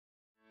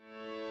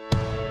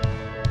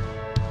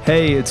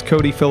Hey, it's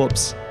Cody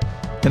Phillips,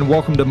 and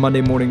welcome to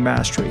Monday Morning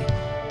Mastery.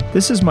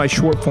 This is my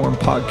short form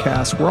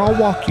podcast where I'll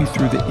walk you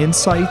through the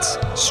insights,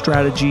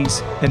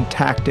 strategies, and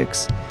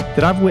tactics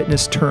that I've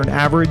witnessed turn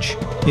average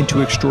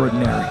into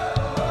extraordinary.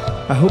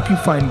 I hope you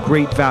find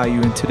great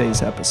value in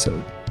today's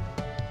episode.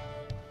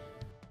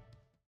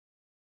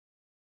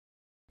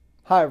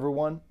 Hi,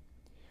 everyone.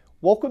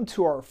 Welcome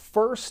to our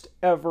first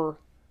ever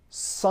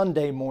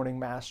Sunday Morning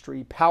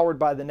Mastery powered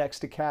by the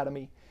Next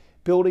Academy,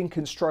 building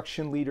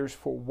construction leaders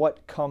for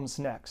what comes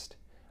next.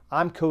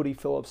 I'm Cody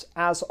Phillips.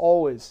 As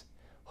always,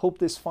 hope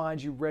this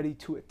finds you ready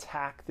to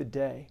attack the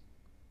day.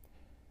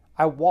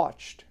 I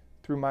watched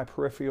through my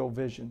peripheral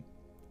vision.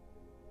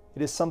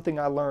 It is something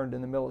I learned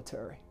in the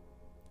military.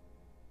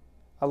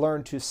 I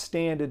learned to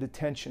stand at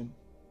attention,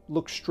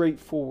 look straight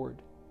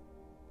forward,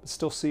 but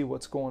still see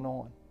what's going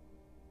on.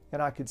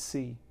 And I could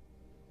see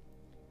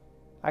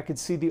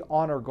the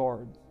honor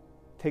guard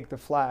take the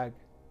flag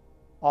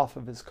off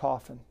of his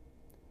coffin.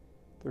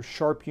 Their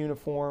sharp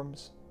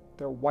uniforms,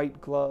 their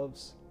white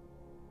gloves.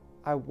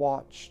 I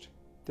watched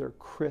their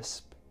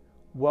crisp,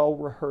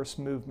 well-rehearsed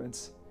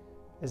movements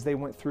as they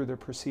went through their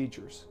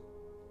procedures.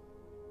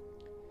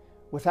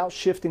 Without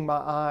shifting my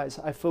eyes,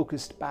 I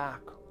focused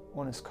back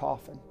on his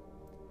coffin.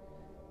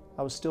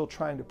 I was still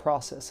trying to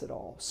process it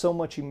all. So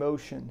much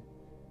emotion,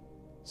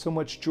 so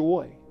much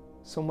joy,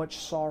 so much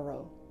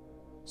sorrow,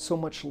 so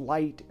much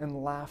light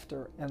and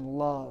laughter and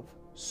love,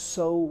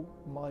 so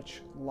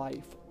much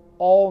life,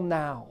 all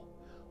now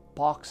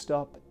boxed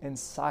up and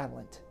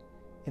silent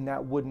in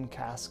that wooden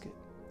casket,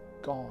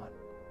 gone.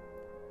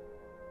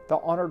 The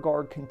honor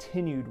guard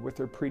continued with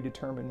their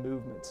predetermined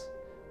movements,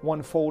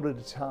 one fold at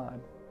a time,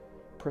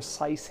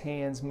 precise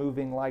hands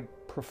moving like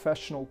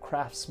professional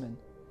craftsmen.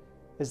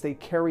 As they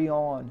carry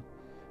on,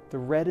 the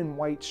red and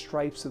white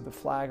stripes of the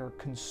flag are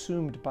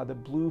consumed by the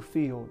blue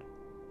field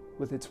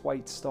with its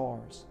white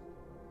stars.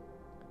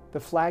 The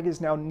flag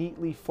is now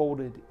neatly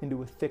folded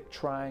into a thick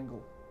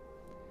triangle.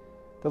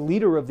 The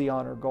leader of the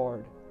honor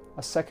guard,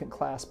 a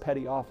second-class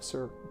petty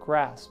officer,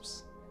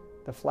 grasps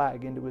the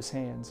flag into his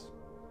hands.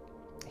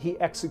 He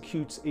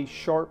executes a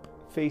sharp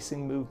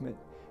facing movement,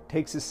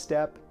 takes a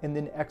step, and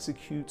then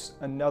executes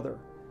another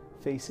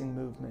facing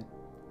movement.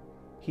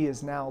 He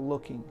is now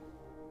looking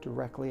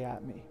directly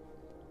at me.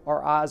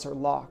 Our eyes are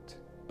locked,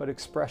 but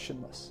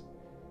expressionless.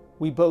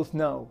 We both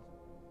know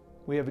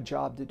we have a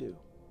job to do.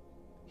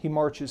 He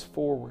marches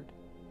forward.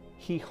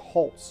 He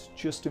halts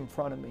just in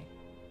front of me.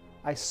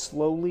 I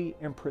slowly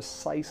and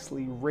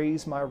precisely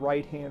raise my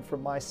right hand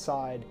from my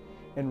side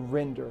and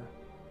render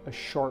a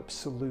sharp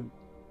salute.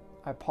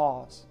 I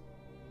pause.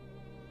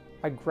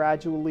 I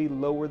gradually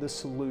lower the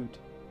salute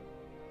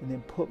and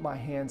then put my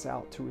hands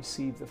out to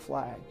receive the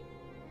flag.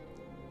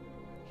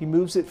 He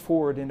moves it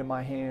forward into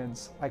my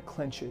hands. I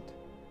clench it.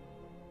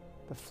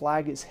 The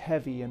flag is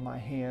heavy in my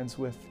hands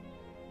with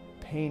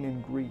pain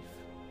and grief.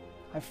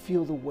 I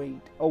feel the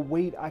weight, a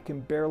weight I can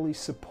barely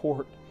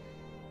support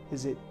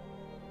as it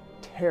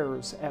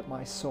tears at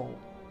my soul.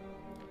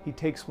 He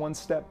takes one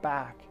step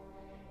back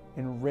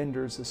and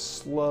renders a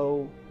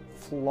slow,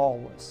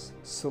 flawless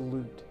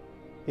salute.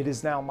 It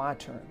is now my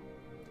turn.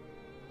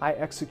 I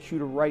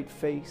execute a right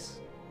face.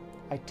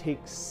 I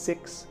take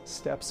 6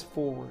 steps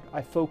forward.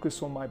 I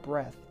focus on my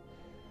breath.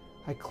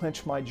 I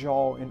clench my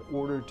jaw in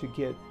order to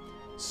get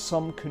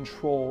some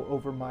control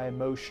over my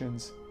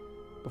emotions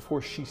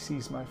before she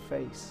sees my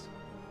face.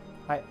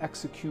 I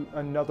execute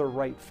another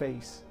right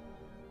face.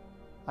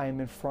 I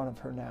am in front of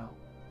her now.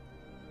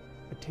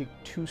 I take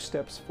 2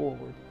 steps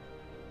forward.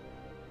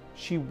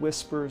 She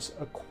whispers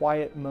a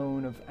quiet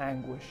moan of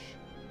anguish.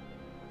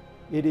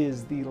 It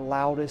is the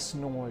loudest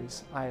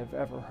noise I have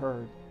ever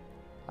heard.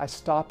 I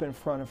stop in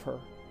front of her,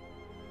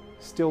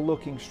 still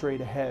looking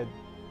straight ahead.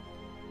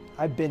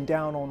 I bend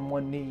down on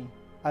one knee.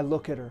 I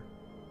look at her.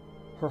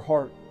 Her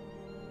heart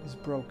is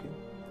broken.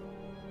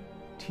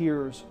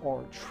 Tears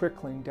are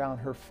trickling down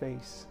her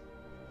face.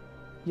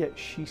 Yet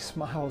she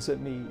smiles at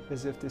me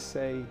as if to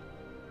say,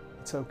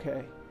 it's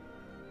okay.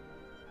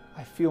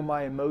 I feel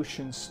my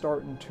emotions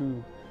starting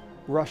to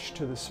rush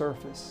to the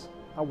surface.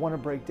 I want to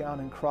break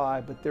down and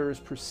cry, but there is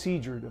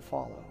procedure to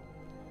follow.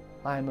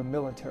 I am a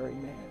military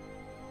man.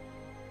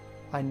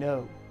 I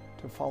know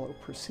to follow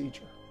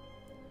procedure.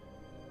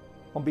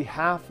 On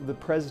behalf of the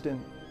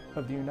President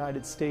of the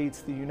United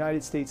States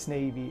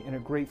Navy, and a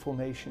grateful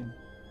nation,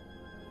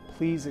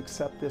 please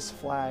accept this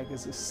flag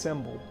as a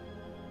symbol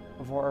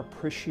of our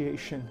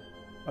appreciation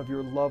of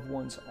your loved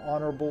one's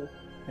honorable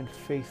and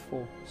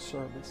faithful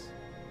service.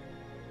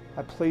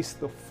 I place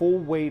the full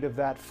weight of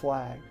that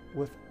flag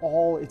with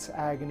all its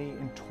agony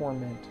and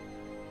torment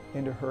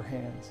into her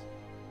hands.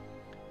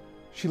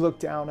 She looked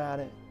down at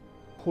it,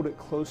 pulled it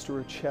close to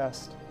her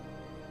chest,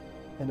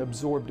 and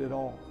absorbed it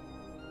all.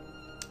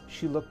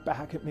 She looked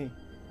back at me.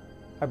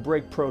 I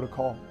break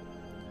protocol.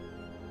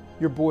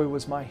 Your boy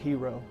was my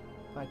hero,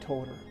 I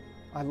told her.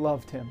 I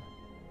loved him,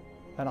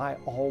 and I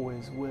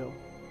always will.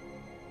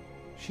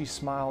 She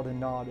smiled and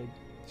nodded.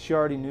 She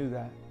already knew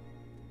that.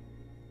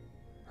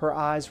 Her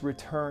eyes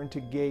returned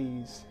to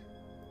gaze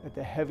at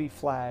the heavy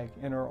flag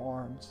in her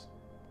arms.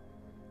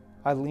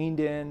 I leaned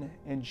in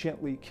and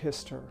gently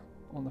kissed her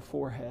on the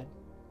forehead.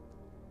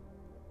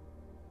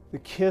 The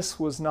kiss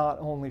was not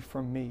only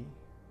from me.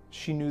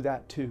 She knew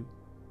that too.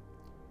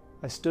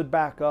 I stood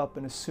back up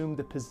and assumed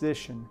the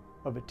position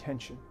of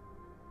attention.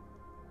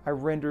 I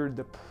rendered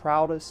the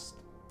proudest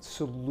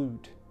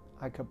salute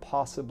I could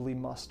possibly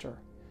muster.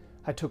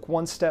 I took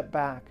one step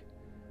back.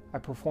 I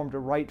performed a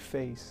right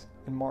face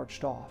and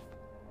marched off.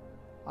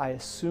 I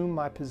assumed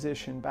my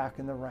position back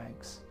in the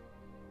ranks.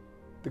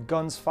 The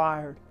guns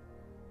fired.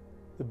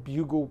 The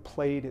bugle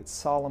played its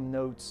solemn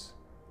notes.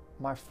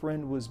 My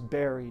friend was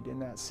buried in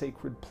that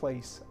sacred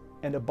place.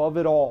 And above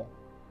it all,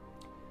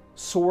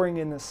 soaring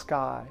in the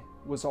sky,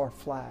 was our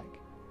flag,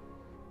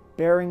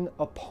 bearing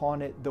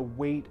upon it the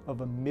weight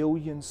of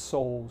 1,000,000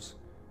 souls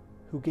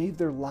who gave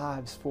their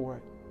lives for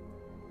it,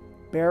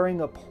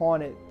 bearing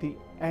upon it the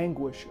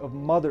anguish of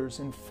mothers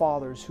and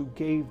fathers who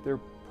gave their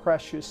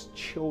precious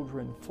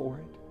children for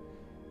it.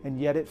 And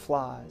yet it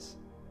flies,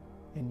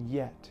 and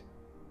yet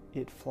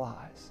it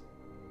flies,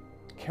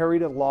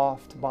 carried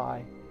aloft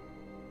by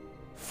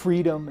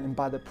freedom and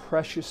by the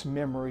precious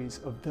memories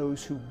of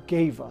those who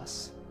gave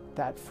us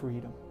that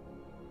freedom.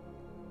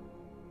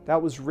 That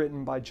was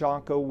written by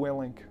Jocko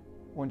Willink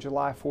on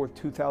July 4th,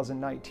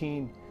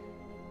 2019.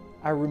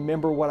 I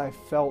remember what I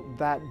felt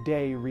that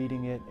day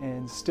reading it,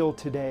 and still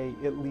today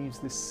it leaves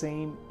the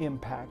same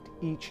impact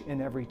each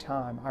and every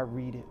time I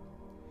read it.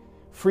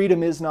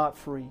 Freedom is not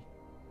free.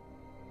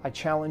 I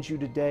challenge you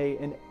today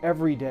and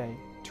every day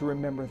to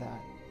remember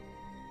that.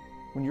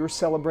 When you're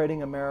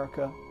celebrating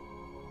America,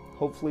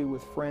 hopefully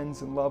with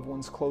friends and loved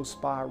ones close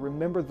by,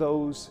 remember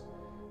those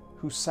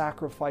who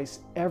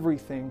sacrificed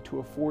everything to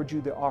afford you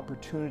the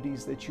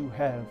opportunities that you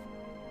have.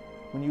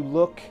 When you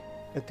look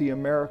at the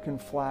American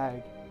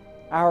flag,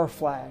 our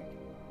flag,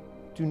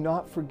 do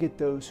not forget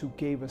those who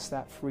gave us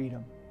that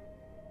freedom.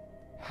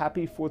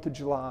 Happy 4th of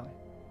July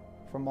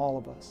from all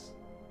of us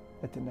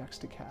at the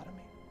Next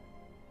Academy.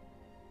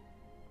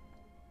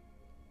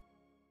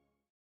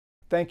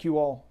 Thank you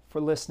all for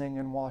listening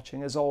and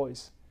watching. As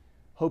always,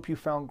 hope you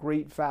found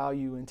great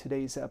value in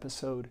today's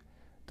episode.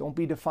 Don't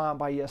be defined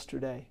by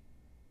yesterday.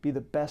 Be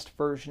the best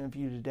version of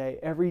you today.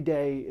 Every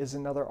day is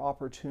another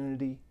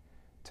opportunity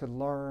to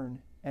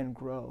learn and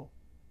grow.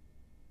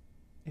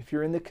 If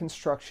you're in the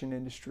construction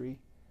industry,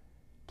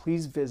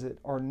 please visit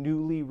our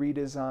newly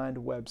redesigned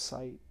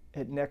website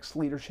at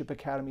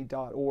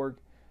nextleadershipacademy.org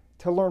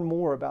to learn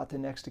more about the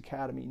Next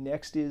Academy.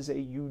 Next is a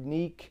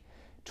unique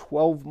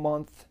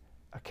 12-month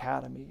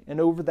academy. And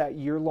over that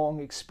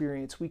year-long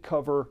experience, we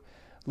cover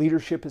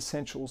leadership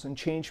essentials and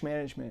change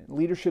management,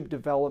 leadership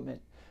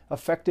development,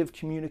 effective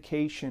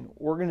communication,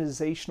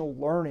 organizational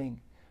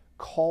learning,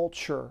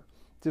 culture,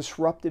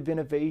 disruptive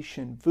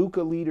innovation,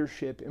 VUCA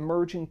leadership,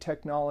 emerging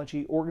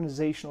technology,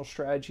 organizational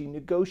strategy,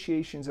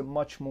 negotiations, and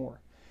much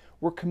more.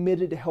 We're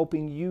committed to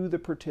helping you, the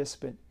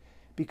participant,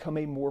 become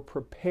a more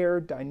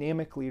prepared,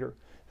 dynamic leader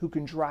who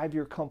can drive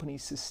your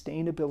company's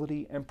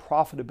sustainability and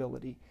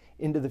profitability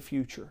into the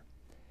future.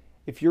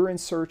 If you're in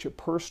search of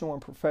personal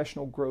and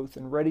professional growth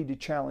and ready to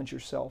challenge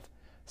yourself,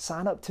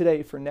 sign up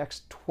today for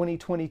Next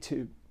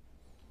 2022.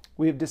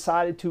 We have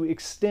decided to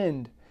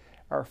extend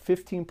our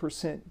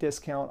 15%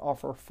 discount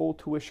off our full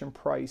tuition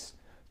price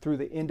through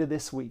the end of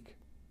this week.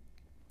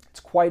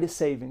 It's quite a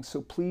savings,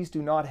 so please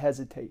do not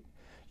hesitate.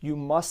 You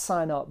must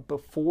sign up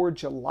before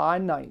July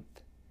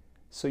 9th,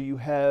 so you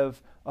have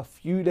a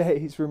few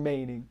days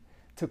remaining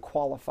to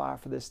qualify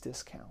for this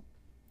discount.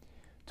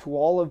 To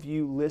all of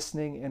you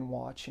listening and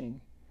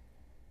watching,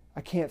 I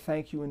can't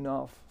thank you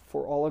enough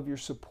for all of your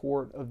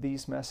support of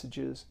these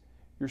messages,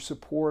 your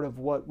support of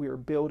what we are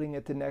building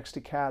at the Next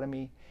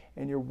Academy,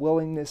 and your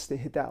willingness to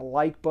hit that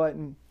like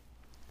button,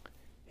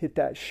 hit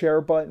that share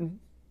button,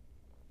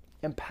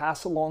 and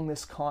pass along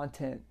this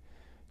content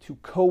to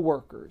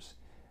coworkers,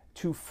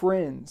 to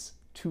friends,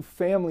 to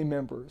family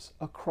members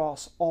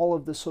across all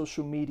of the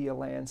social media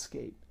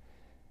landscape.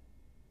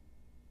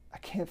 I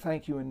can't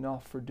thank you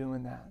enough for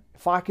doing that.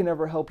 If I can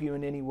ever help you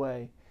in any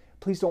way,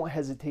 please don't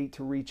hesitate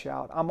to reach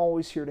out. I'm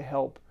always here to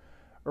help,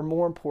 or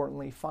more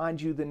importantly,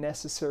 find you the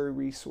necessary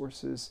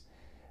resources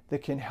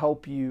that can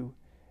help you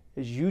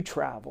as you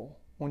travel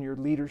on your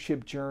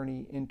leadership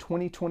journey in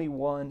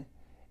 2021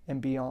 and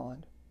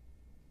beyond.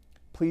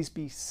 Please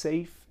be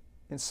safe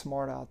and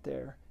smart out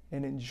there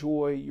and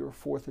enjoy your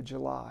 4th of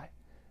July.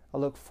 I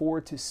look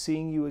forward to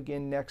seeing you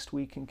again next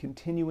week and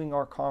continuing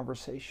our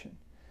conversation.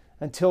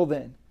 Until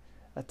then,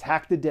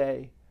 attack the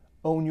day,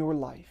 own your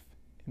life,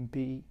 and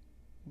be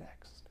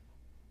next.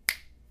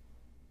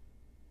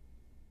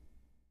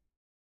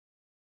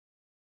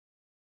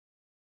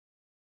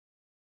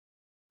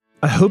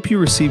 I hope you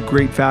received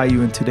great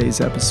value in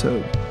today's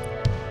episode.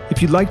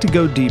 If you'd like to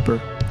go deeper,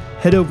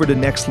 head over to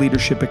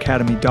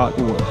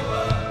nextleadershipacademy.org,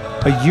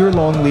 a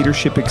year-long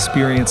leadership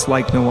experience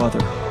like no other,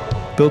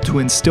 built to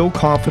instill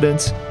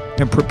confidence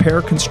and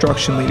prepare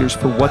construction leaders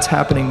for what's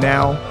happening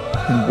now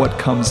and what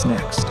comes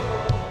next.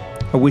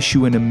 I wish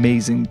you an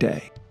amazing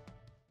day.